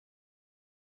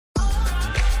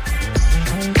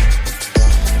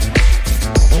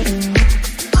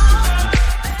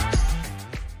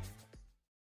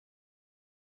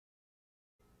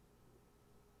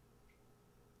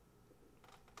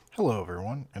Hello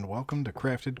everyone, and welcome to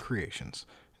Crafted Creations.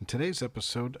 In today's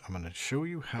episode, I'm going to show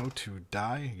you how to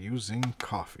dye using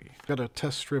coffee. Got a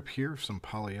test strip here of some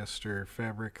polyester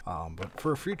fabric, but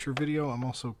for a future video, I'm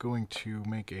also going to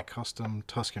make a custom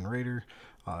Tusken Raider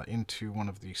into one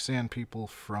of the sand people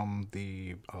from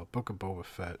the Book of Boba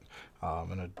Fett. I'm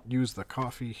going to use the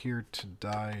coffee here to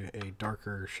dye a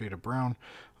darker shade of brown.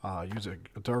 Use a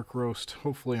dark roast.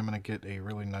 Hopefully I'm going to get a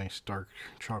really nice dark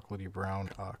chocolatey brown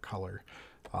color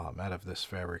out of this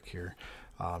fabric here.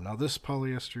 Now this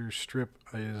polyester strip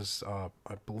is,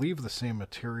 I believe, the same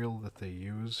material that they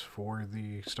use for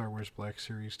the Star Wars Black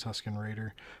Series Tusken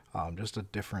Raider, just a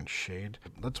different shade.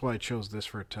 That's why I chose this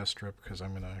for a test strip, because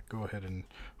I'm going to go ahead and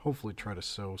hopefully try to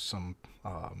sew some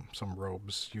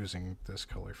robes using this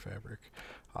color fabric.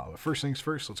 But first things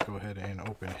first, let's go ahead and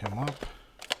open him up.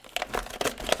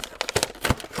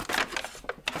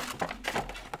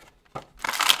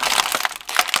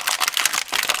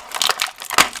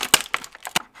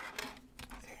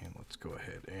 Go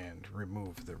ahead and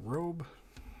remove the robe.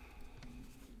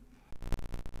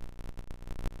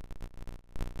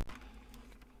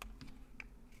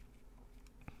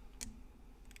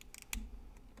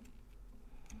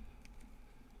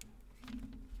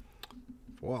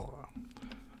 Voila.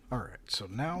 Alright, so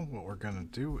now what we're going to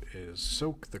do is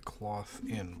soak the cloth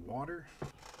in water.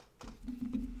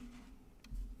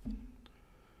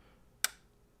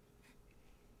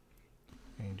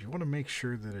 And you want to make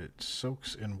sure that it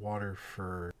soaks in water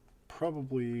for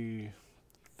probably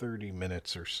 30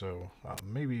 minutes or so,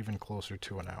 maybe even closer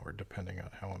to an hour, depending on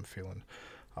how I'm feeling.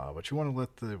 But you want to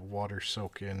let the water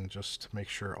soak in just to make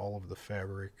sure all of the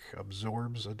fabric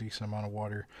absorbs a decent amount of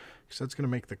water, because that's going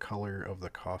to make the color of the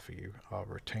coffee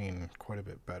retain quite a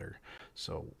bit better.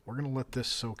 So we're going to let this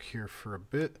soak here for a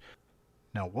bit.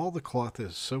 Now, while the cloth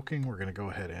is soaking, we're going to go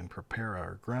ahead and prepare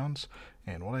our grounds.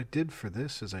 And what I did for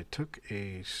this is I took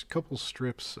a couple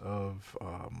strips of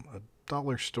a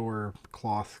dollar store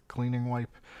cloth cleaning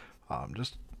wipe,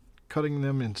 just cutting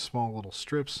them in small little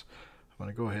strips. I'm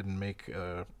going to go ahead and make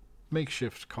a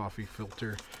makeshift coffee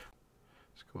filter.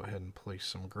 Let's go ahead and place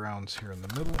some grounds here in the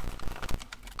middle.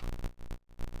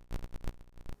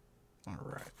 All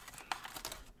right.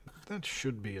 That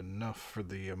should be enough for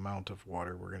the amount of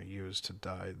water we're going to use to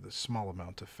dye the small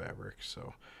amount of fabric.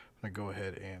 So I'm going to go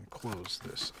ahead and close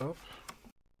this up.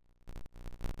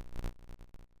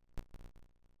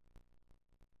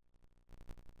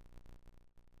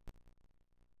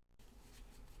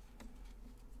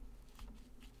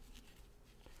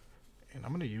 And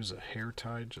I'm going to use a hair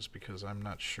tie just because I'm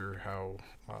not sure how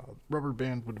rubber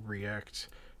band would react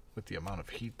with the amount of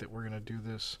heat that we're going to do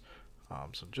this.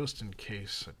 So just in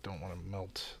case, I don't want to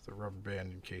melt the rubber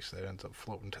band in case that ends up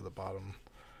floating to the bottom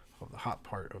of the hot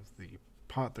part of the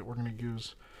pot that we're going to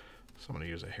use. So I'm going to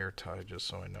use a hair tie just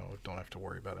so I know I don't have to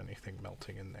worry about anything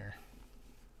melting in there.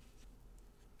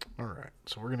 Alright,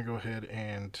 so we're going to go ahead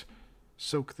and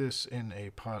soak this in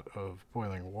a pot of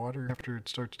boiling water. After it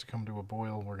starts to come to a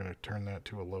boil, we're going to turn that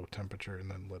to a low temperature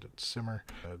and then let it simmer.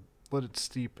 Let it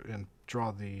steep and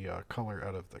draw the color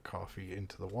out of the coffee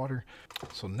into the water.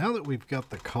 So now that we've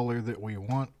got the color that we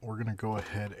want, we're going to go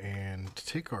ahead and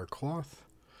take our cloth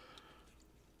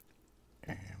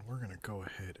and we're going to go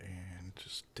ahead and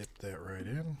just dip that right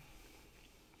in.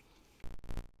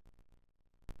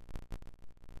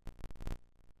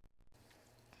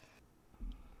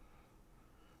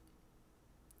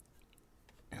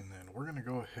 And then we're going to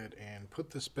go ahead and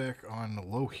put this back on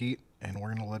low heat, and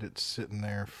we're going to let it sit in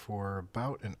there for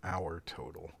about an hour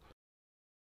total.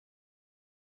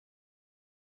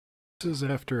 This is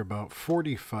after about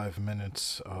 45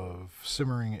 minutes of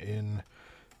simmering in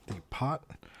the pot.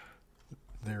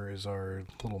 There is our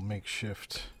little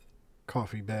makeshift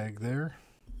coffee bag there.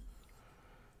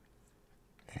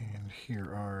 And here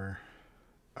are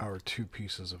our two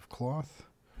pieces of cloth.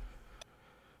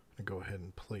 I'm going to go ahead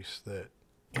and place that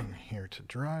in here to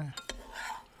dry.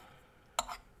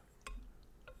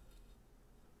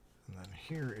 And then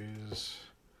here is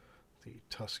the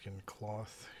Tusken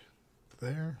cloth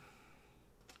there.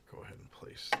 Go ahead and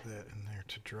place that in there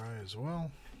to dry as well.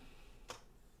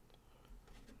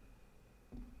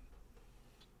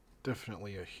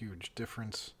 Definitely a huge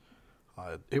difference.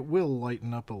 It will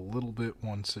lighten up a little bit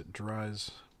once it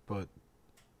dries, but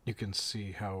you can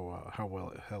see how well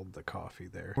it held the coffee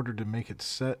there. In order to make it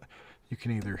set, you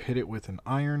can either hit it with an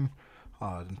iron,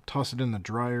 toss it in the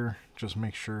dryer. Just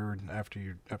make sure after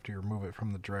you remove it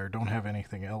from the dryer, don't have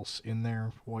anything else in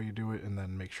there while you do it, and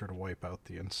then make sure to wipe out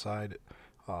the inside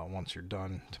once you're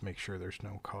done to make sure there's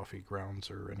no coffee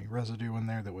grounds or any residue in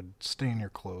there that would stain your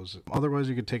clothes. Otherwise,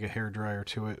 you could take a hair dryer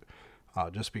to it.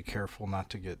 Just be careful not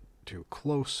to get too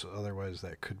close, otherwise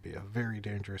that could be a very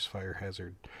dangerous fire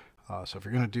hazard. So if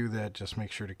you're going to do that, just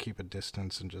make sure to keep a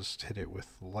distance and just hit it with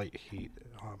light heat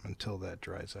until that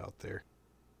dries out there.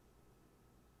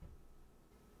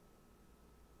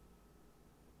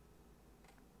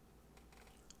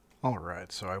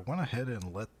 Alright, so I went ahead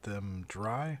and let them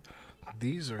dry.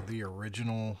 These are the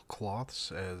original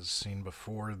cloths as seen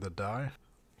before the dye.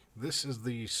 This is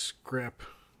the scrap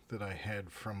that I had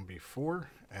from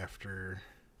before after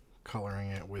coloring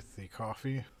it with the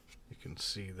coffee. You can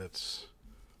see that's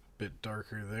a bit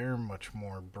darker there, much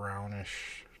more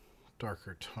brownish,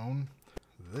 darker tone.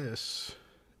 This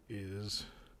is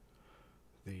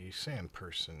the Sand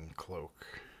Person cloak.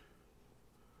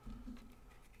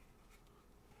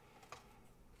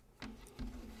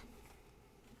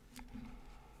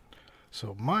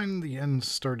 So mine, the ends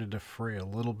started to fray a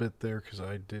little bit there because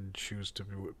I did choose to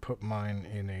put mine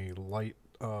in a light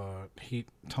heat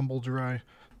tumble dry.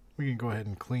 We can go ahead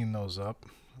and clean those up.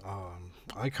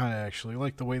 I kind of actually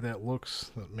like the way that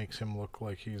looks. That makes him look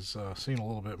like he's seen a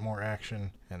little bit more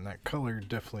action, and that color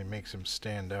definitely makes him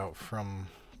stand out from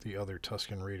the other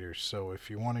Tusken Raiders. So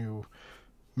if you want to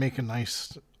make a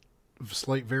nice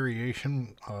slight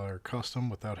variation or custom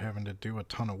without having to do a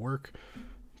ton of work,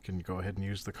 you can go ahead and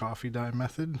use the coffee dye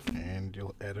method, and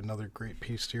you'll add another great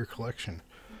piece to your collection.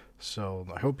 So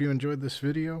I hope you enjoyed this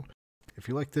video. If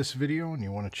you like this video and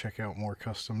you want to check out more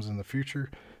customs in the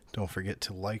future, don't forget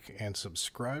to like and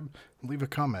subscribe. Leave a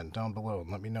comment down below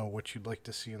and let me know what you'd like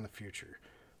to see in the future.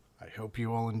 I hope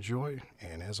you all enjoy,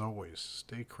 and as always,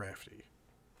 stay crafty.